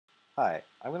Hi,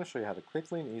 I'm going to show you how to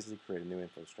quickly and easily create a new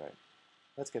infostripe.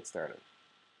 Let's get started.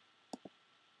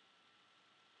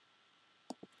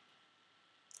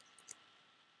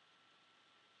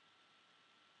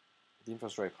 The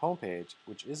infostripe homepage,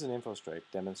 which is an infostripe,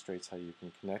 demonstrates how you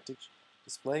can connect it,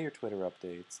 display your Twitter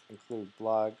updates, include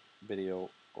blog, video,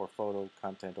 or photo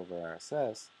content over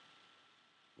RSS,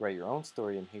 write your own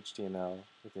story in HTML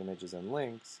with images and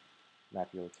links, map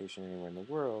your location anywhere in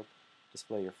the world,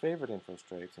 display your favorite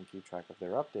infostripes and keep track of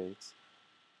their updates,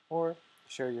 or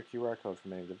share your QR code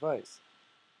from any device.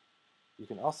 You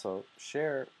can also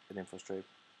share an infostripe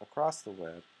across the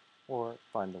web or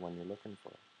find the one you're looking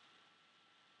for.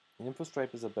 An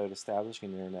infostripe is about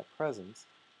establishing an internet presence.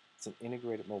 It's an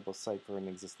integrated mobile site for an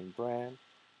existing brand,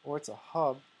 or it's a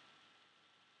hub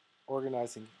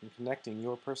organizing and connecting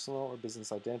your personal or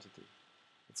business identity.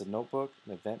 It's a notebook,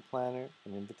 an event planner,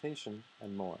 an invitation,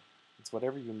 and more. It's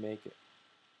whatever you make it.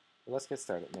 But let's get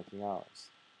started making ours.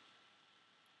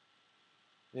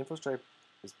 An infostripe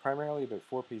is primarily about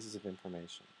 4 pieces of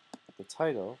information: the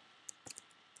title,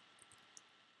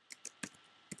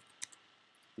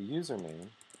 the username,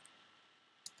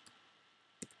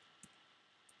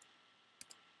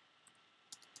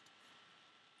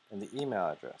 and the email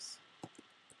address.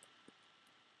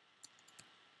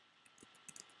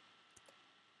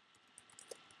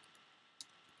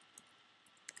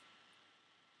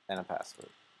 And a password.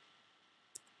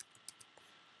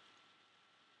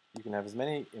 You can have as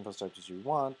many infostripes as you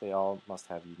want. They all must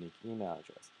have a unique email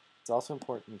address. It's also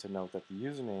important to note that the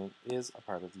username is a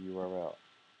part of the URL.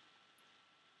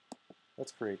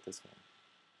 Let's create this one.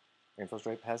 Our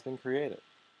infostripe has been created.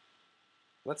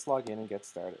 Let's log in and get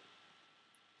started.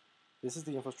 This is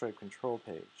the infostripe control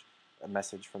page. A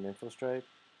message from infostripe,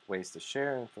 ways to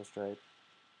share infostripe,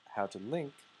 how to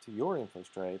link to your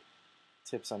infostripe,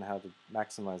 tips on how to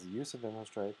maximize the use of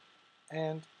infostripe,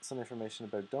 and some information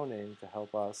about donating to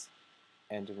help us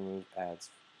and to remove ads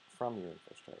from your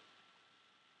infostripe.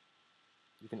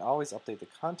 You can always update the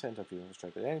content of your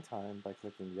infostripe at any time by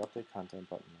clicking the Update Content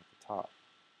button at the top.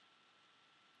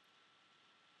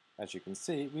 As you can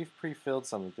see, we've pre-filled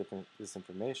some of this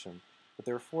information, but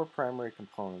there are 4 primary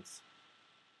components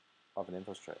of an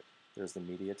infostripe. There's the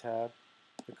Media tab,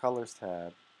 the Colors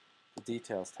tab, the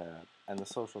Details tab, and the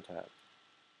Social tab.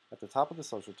 At the top of the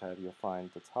Social tab, you'll find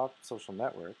the top social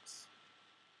networks,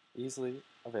 easily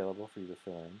available for you to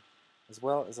fill in, as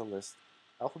well as a list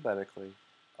alphabetically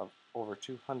of over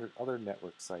 200 other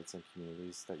network sites and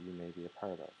communities that you may be a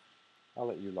part of. I'll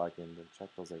let you log in and check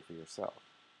those out for yourself.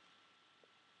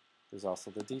 There's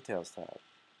also the Details tab.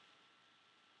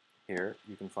 Here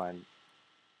you can find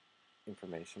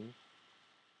information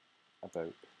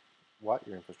about what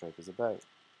your infostripe is about.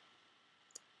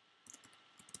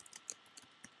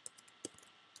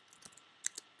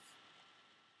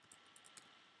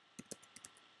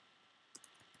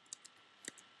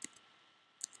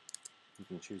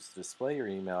 You can choose to display your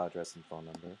email address and phone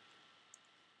number.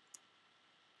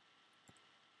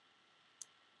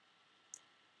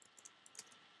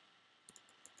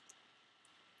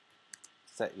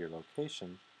 Set your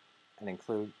location and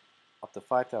include up to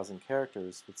 5,000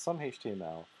 characters with some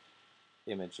HTML,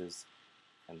 images,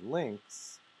 and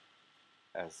links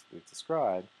as we've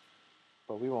described,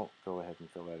 but we won't go ahead and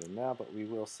fill that in now, but we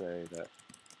will say that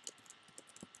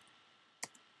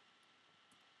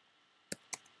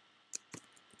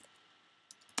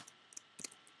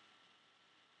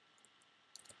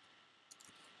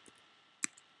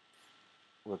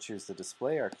we'll choose to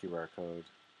display our QR code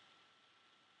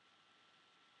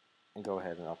and go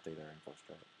ahead and update our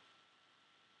infostripe.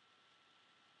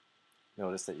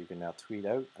 Notice that you can now tweet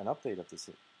out an update of this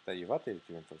that you've updated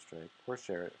your infostripe or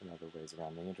share it in other ways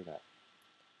around the internet.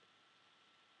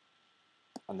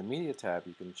 On the Media tab,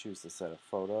 you can choose to set a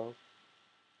photo,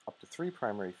 up to 3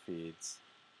 primary feeds,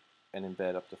 and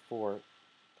embed up to 4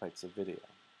 types of video.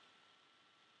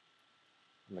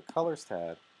 In the Colors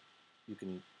tab, you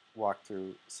can walk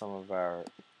through some of our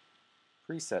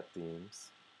preset themes,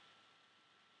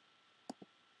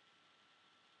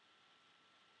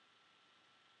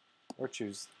 or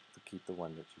choose to keep the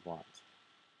one that you want.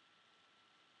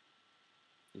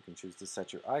 You can choose to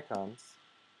set your icons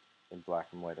in black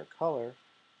and white or color,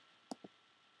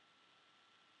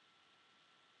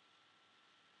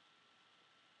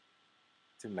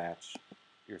 to match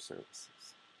your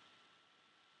services.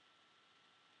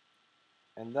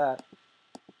 And that,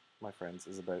 my friends,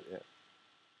 is about it.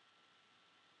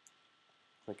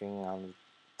 Clicking on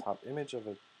the top image of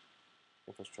an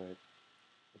infostripe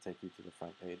will take you to the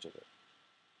front page of it.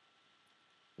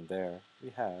 And there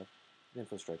we have an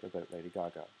infostripe about Lady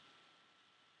Gaga.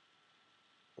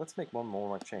 Let's make one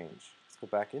more change. Let's go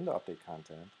back into Update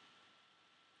Content,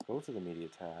 go to the Media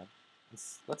tab, and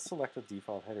let's select a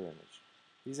default header image.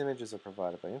 These images are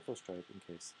provided by infostripe in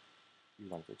case you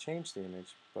want to change the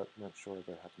image but weren't sure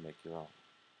about how to make your own.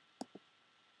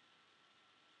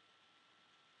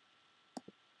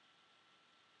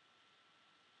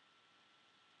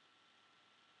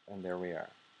 And there we are,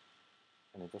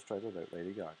 an infostripe about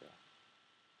Lady Gaga.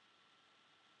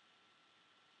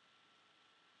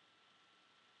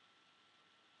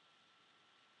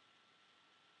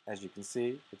 As you can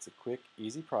see, it's a quick,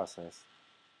 easy process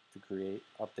to create,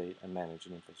 update, and manage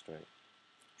an infostripe.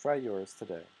 Try yours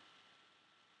today.